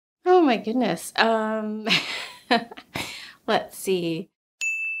my goodness. Let's see.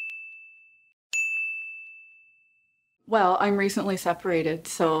 Well, I'm recently separated,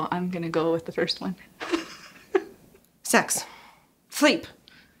 so I'm gonna go with the first one. Sex. Sleep.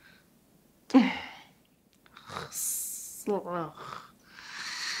 Sleep.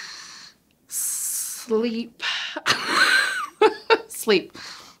 Sleep.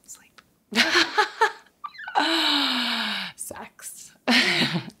 Sleep. Sex.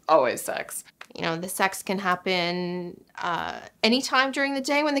 Always sex. You know, the sex can happen anytime during the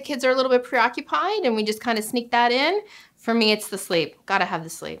day when the kids are a little bit preoccupied and we just kind of sneak that in. For me, it's the sleep. Gotta have the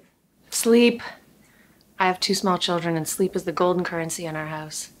sleep. Sleep. I have 2 small children, and sleep is the golden currency in our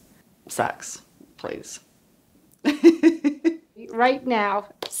house. Sex, please. Right now,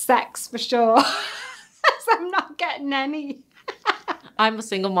 sex for sure. I'm not getting any. I'm a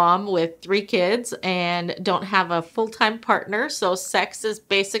single mom with 3 kids and don't have a full-time partner, so sex is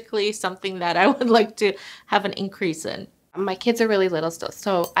basically something that I would like to have an increase in. My kids are really little still,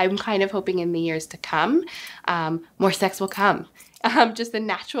 so I'm kind of hoping in the years to come, more sex will come. Just the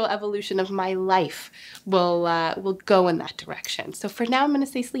natural evolution of my life will go in that direction. So for now, I'm going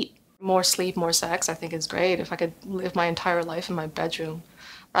to say sleep. More sleep, more sex, I think is great. If I could live my entire life in my bedroom,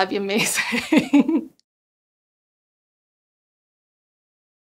 that'd be amazing.